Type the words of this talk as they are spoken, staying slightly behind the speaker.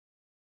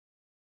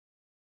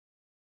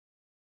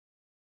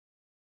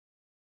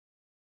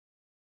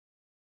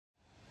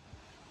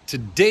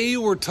Today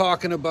we're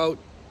talking about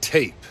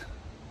tape.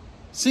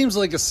 Seems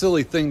like a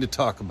silly thing to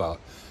talk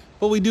about,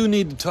 but we do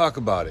need to talk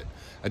about it.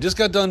 I just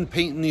got done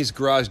painting these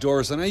garage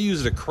doors and I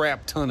used a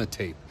crap ton of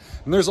tape.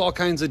 And there's all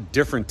kinds of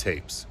different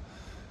tapes.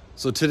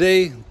 So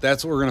today,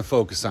 that's what we're going to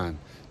focus on.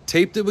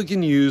 Tape that we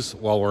can use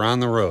while we're on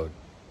the road.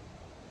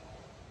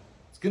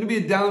 It's going to be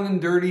a down and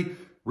dirty,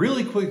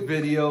 really quick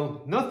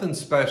video, nothing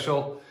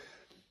special.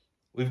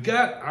 We've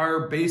got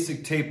our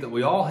basic tape that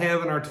we all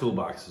have in our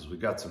toolboxes. We've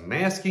got some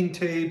masking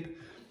tape.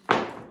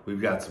 We've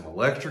got some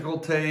electrical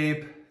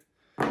tape.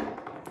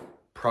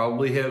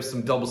 Probably have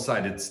some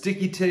double-sided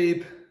sticky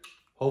tape.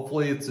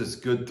 Hopefully it's this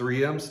good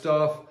 3M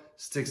stuff.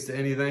 Sticks to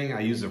anything. I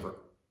use it for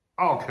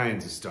all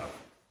kinds of stuff.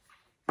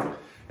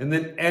 And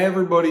then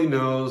everybody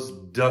knows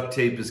duct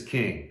tape is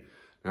king.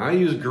 Now I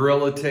use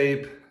Gorilla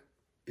Tape.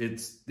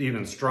 It's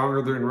even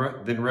stronger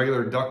than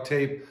regular duct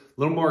tape.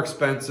 A little more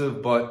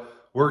expensive,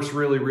 but works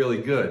really,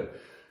 really good.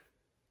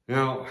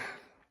 Now,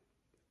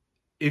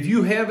 if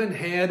you haven't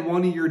had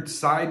one of your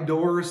side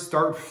doors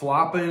start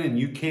flopping and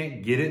you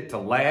can't get it to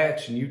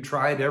latch and you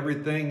tried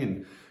everything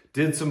and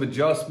did some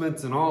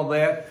adjustments and all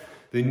that,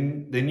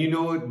 then you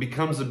know it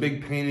becomes a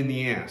big pain in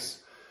the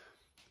ass.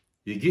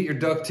 You get your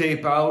duct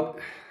tape out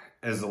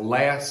as a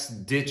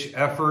last ditch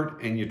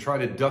effort and you try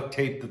to duct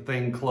tape the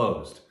thing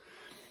closed.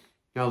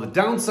 Now the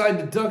downside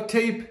to duct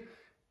tape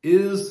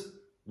is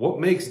what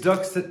makes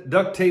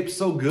duct tape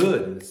so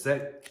good. It's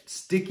that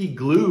sticky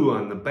glue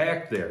on the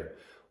back there.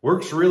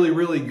 Works really,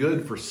 really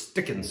good for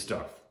sticking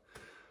stuff.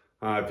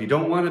 If you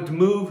don't want it to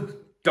move,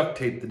 duct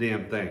tape the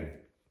damn thing.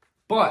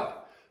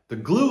 But the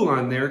glue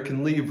on there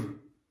can leave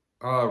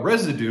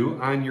residue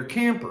on your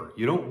camper.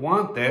 You don't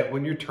want that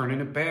when you're turning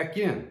it back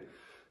in.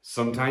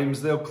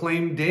 Sometimes they'll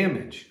claim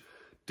damage.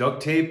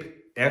 Duct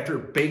tape, after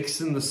it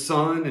bakes in the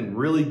sun and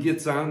really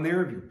gets on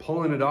there, if you're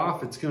pulling it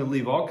off, it's going to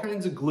leave all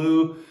kinds of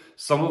glue.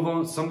 Some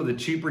of the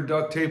cheaper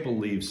duct tape will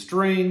leave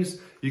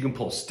strings. You can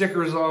pull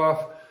stickers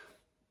off.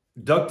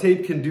 Duct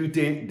tape can do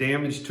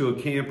damage to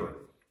a camper.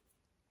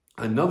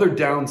 Another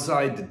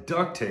downside to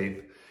duct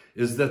tape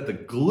is that the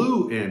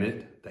glue in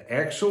it, the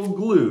actual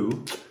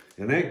glue,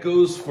 and that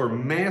goes for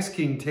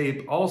masking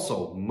tape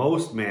also,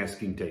 most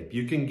masking tape.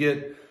 You can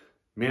get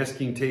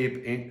masking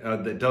tape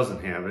that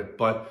doesn't have it,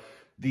 but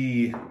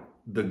the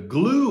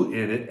glue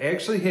in it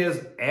actually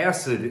has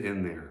acid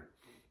in there.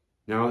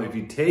 Now, if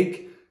you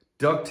take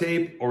duct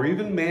tape or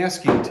even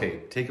masking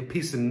tape, take a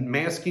piece of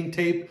masking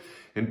tape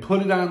and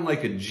put it on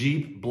like a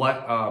Jeep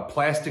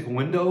plastic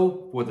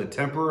window with a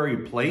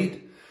temporary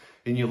plate,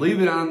 and you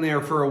leave it on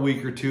there for a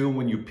week or two,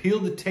 when you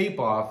peel the tape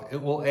off,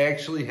 it will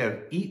actually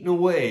have eaten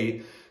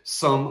away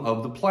some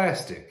of the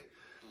plastic.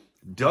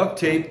 Duct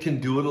tape can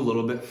do it a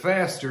little bit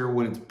faster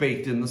when it's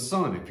baked in the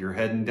sun. If you're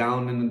heading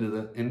down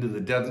into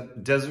the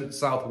desert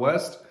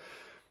Southwest,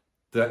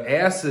 the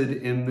acid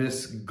in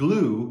this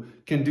glue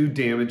can do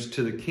damage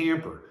to the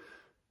camper.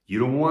 You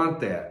don't want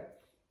that.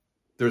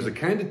 There's a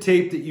kind of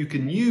tape that you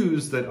can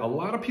use that a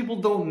lot of people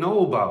don't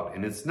know about,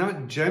 and it's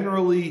not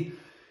generally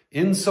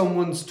in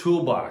someone's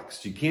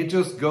toolbox. You can't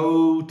just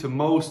go to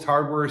most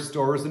hardware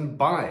stores and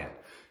buy it.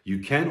 You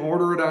can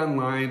order it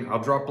online.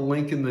 I'll drop a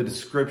link in the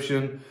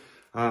description,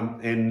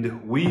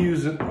 and we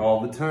use it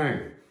all the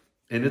time.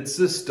 And it's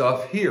this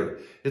stuff here.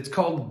 It's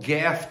called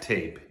gaff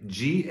tape,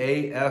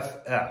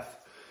 G-A-F-F.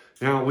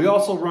 Now, we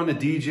also run a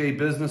DJ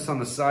business on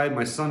the side,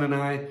 my son and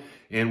I,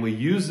 and we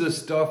use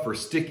this stuff for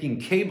sticking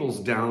cables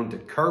down to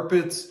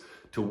carpets,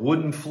 to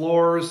wooden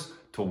floors,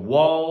 to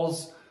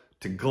walls,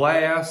 to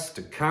glass,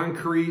 to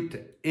concrete,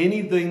 to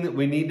anything that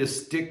we need to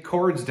stick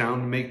cords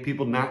down to make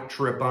people not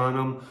trip on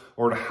them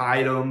or to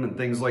hide them and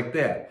things like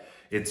that.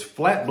 It's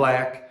flat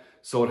black,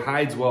 so it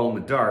hides well in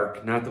the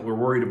dark. Not that we're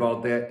worried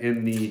about that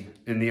in the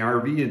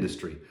RV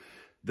industry.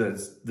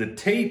 The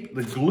tape,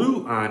 the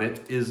glue on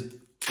it is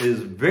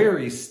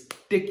very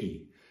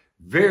sticky,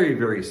 very,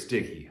 very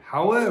sticky.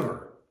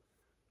 However,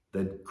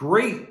 the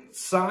great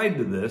side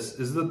to this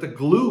is that the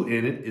glue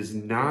in it is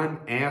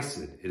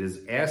non-acid. It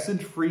is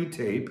acid-free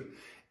tape,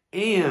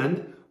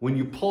 and when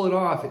you pull it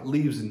off, it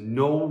leaves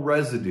no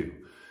residue.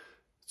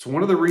 It's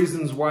one of the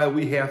reasons why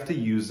we have to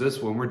use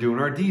this when we're doing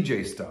our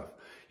DJ stuff.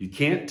 You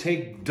can't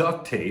take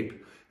duct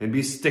tape and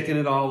be sticking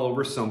it all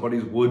over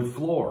somebody's wood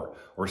floor,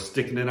 or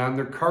sticking it on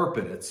their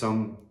carpet at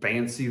some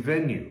fancy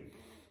venue,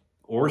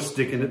 or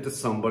sticking it to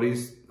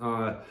somebody's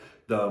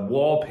the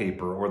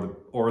wallpaper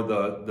or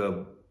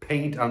the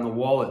paint on the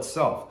wall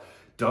itself.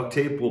 Duct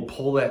tape will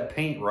pull that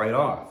paint right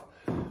off.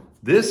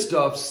 This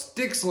stuff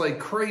sticks like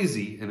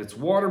crazy, and it's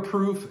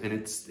waterproof, and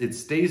it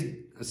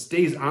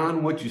stays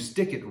on what you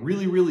stick it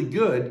really, really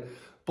good.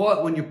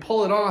 But when you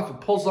pull it off, it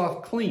pulls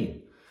off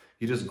clean.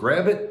 You just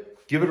grab it,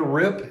 give it a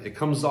rip, it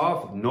comes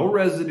off, no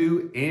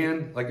residue,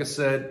 and like I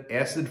said,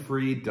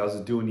 acid-free,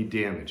 doesn't do any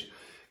damage.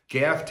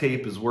 Gaff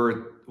tape is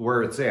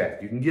where it's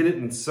at. You can get it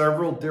in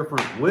several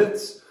different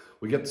widths.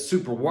 We got the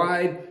super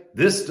wide.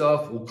 This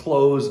stuff will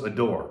close a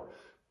door.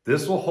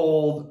 This will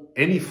hold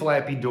any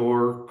flappy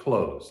door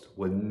closed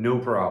with no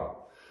problem.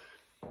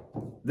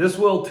 This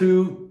will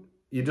too,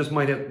 you just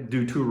might have to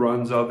do 2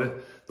 runs of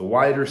it. The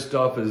wider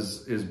stuff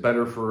is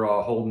better for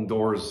holding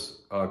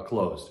doors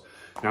closed.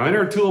 Now in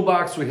our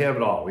toolbox, we have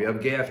it all. We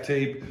have gaff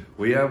tape,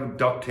 we have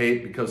duct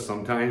tape, because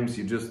sometimes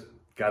you just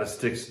got to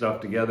stick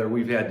stuff together.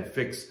 We've had to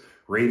fix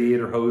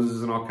radiator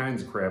hoses and all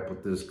kinds of crap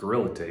with this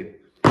Gorilla Tape.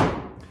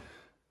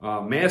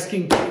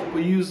 Masking tape,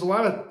 we use a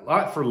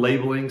lot for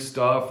labeling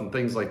stuff and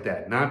things like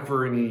that. Not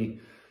for any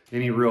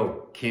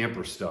real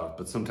camper stuff,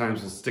 but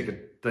sometimes we'll stick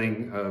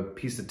a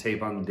piece of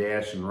tape on the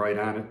dash and write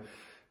on it.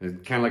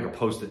 It's kind of like a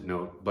post-it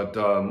note, but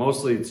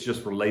mostly it's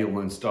just for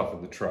labeling stuff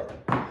in the truck.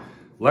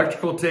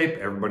 Electrical tape,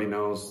 everybody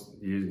knows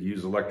you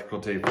use electrical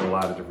tape for a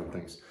lot of different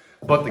things.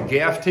 But the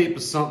gaff tape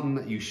is something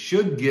that you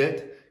should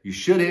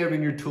have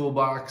in your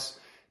toolbox,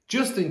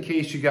 just in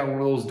case you got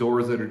one of those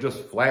doors that are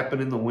just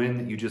flapping in the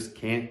wind that you just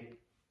can't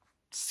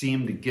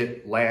seem to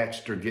get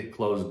latched or get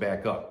closed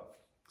back up.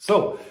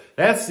 So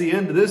that's the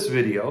end of this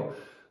video.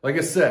 Like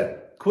I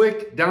said,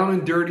 quick, down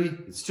and dirty.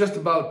 It's just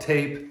about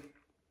tape.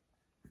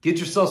 Get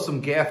yourself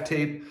some gaff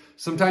tape.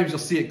 Sometimes you'll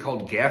see it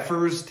called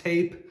gaffer's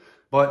tape.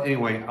 But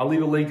anyway, I'll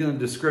leave a link in the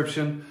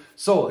description.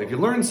 So if you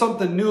learned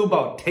something new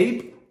about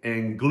tape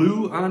and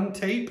glue on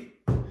tape,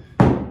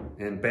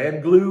 and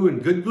bad glue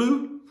and good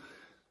glue,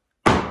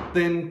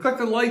 then click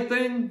the like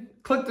thing,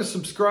 click the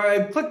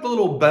subscribe, click the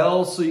little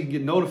bell so you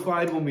get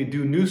notified when we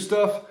do new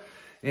stuff.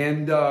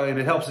 And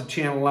it helps the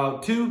channel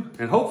out too.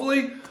 And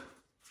hopefully,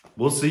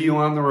 we'll see you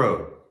on the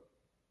road.